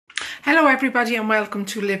Hello everybody and welcome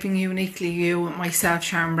to Living Uniquely You with myself,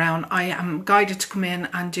 Sharon Brown. I am guided to come in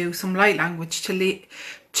and do some light language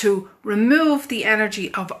to remove the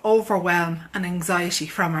energy of overwhelm and anxiety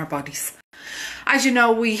from our bodies. As you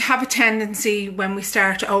know, we have a tendency when we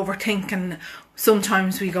start overthinking,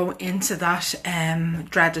 sometimes we go into that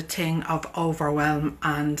dreaded thing of overwhelm,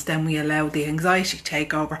 and then we allow the anxiety to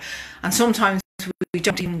take over, and sometimes we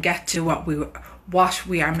don't even get to what we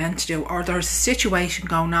are meant to do, or there's a situation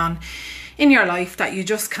going on in your life that you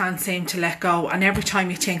just can't seem to let go, and every time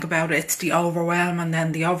you think about it, it's the overwhelm, and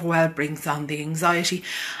then the overwhelm brings on the anxiety,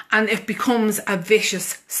 and it becomes a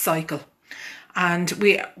vicious cycle. And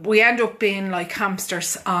we end up being like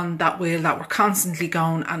hamsters on that wheel that we're constantly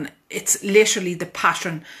going, and it's literally the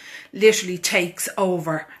pattern literally takes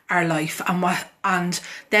over our life, and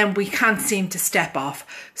then we can't seem to step off.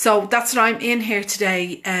 So that's what I'm in here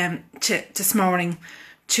today this morning,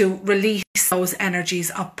 to release those energies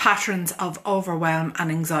of patterns of overwhelm and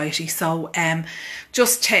anxiety. So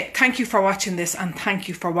thank you for watching this, and thank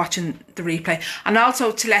you for watching the replay, and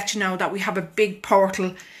also to let you know that we have a big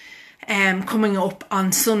portal coming up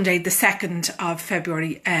on Sunday the 2nd of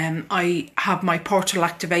February. I have my portal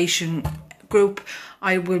activation group.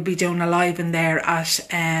 I will be doing a live in there at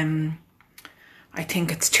I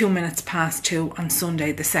think it's 2:02 on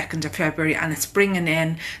Sunday the 2nd of February, and it's bringing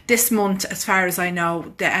in this month, as far as I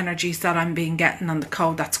know, the energies that I'm being getting on the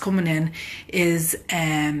code that's coming in is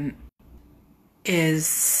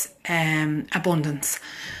abundance.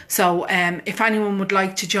 So if anyone would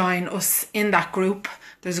like to join us in that group,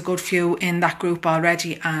 there's a good few in that group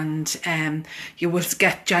already, and you will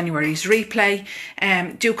get January's replay.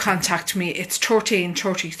 Do contact me. It's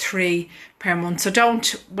 $13.33 per month. So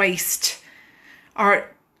don't waste,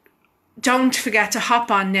 or don't forget to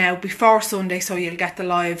hop on now before Sunday, so you'll get the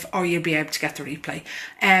live, or you'll be able to get the replay.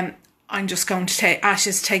 I'm just going to ask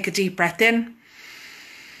you to take a deep breath in.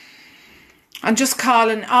 And just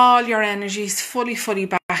calling all your energies fully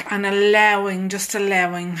back, and allowing to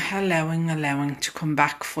come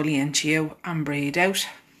back fully into you, and breathe out.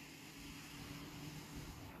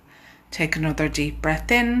 Take another deep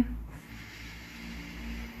breath in.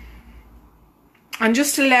 And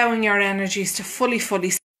just allowing your energies to fully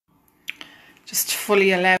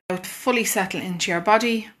settle into your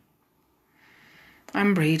body,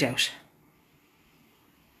 and breathe out.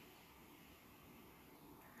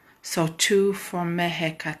 So tu for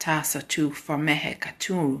mehe kata, so tu for mehe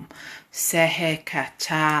katurum, sehe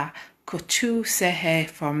kata, kutu sehe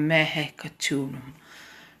for mehe katurum.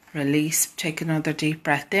 Release, take another deep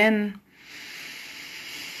breath in,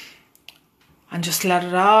 and just let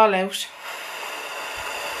it all out.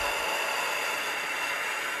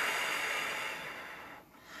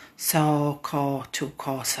 So ko tu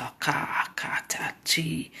ko sa ka kata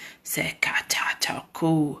chi se kata ta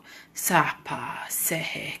ku sapa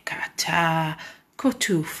sehe kata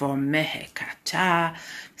kutu for mehe kata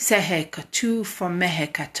sehe kutu for mehe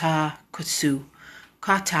kata kutsu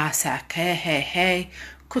kata sa ke he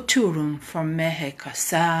kuturum for mehe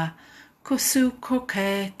kasa kusu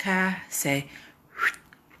koke ka se.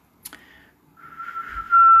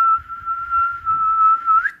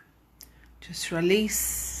 Just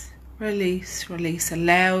release.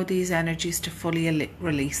 Allow these energies to fully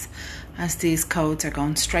release, as these codes are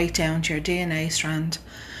going straight down to your DNA strand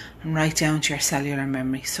and right down to your cellular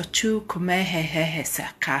memory. So tu kumehe hehe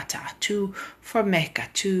sakata, tu for meka,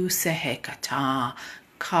 tu sehekata,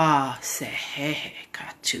 ka sehehe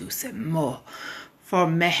katu se mo, for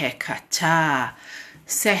mehekata,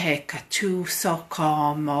 sehekatu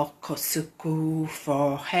soko mo kosuku,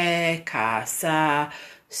 for he kasa,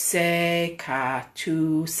 se ka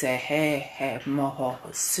tu se he moho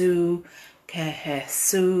su ke he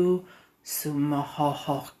su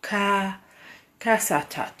moho ka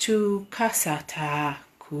kasata tu kasata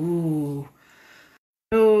ku.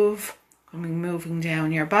 Moving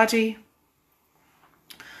down your body.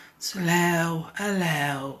 So allow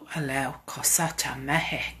kosata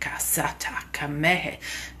mehe kasata kamehe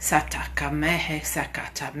sata kamehe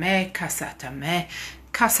sakata me kasata me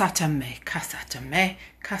kasata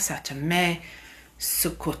me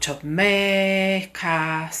sukoto me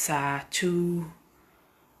kasatu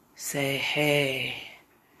sehe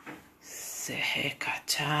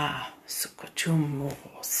kata sukotumo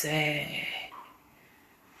seke.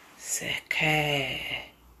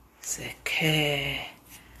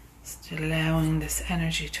 Just allowing this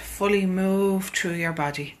energy to fully move through your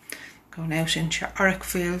body, going out into your auric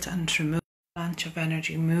field and remove bunch of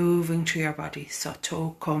energy moving through your body. So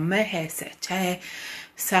to ko mehe se te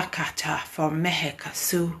sakata for mehe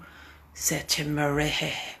kasu se te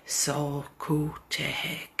merehe so ku te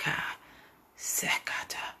he ka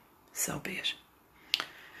sekata so be it.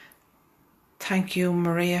 Thank you,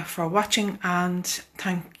 Maria, for watching, and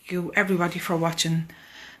thank you everybody for watching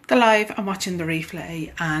the live and watching the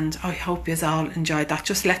replay, and I hope you all enjoyed that.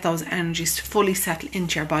 Just let those energies fully settle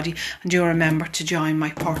into your body, and do remember to join my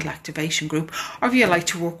portal activation group, or if you like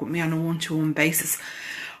to work with me on a one-to-one basis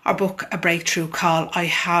or book a breakthrough call. I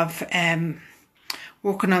have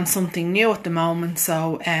working on something new at the moment,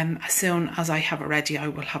 so as soon as I have it ready, I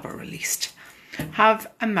will have it released. Have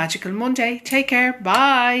a magical Monday. Take care.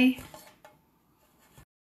 Bye.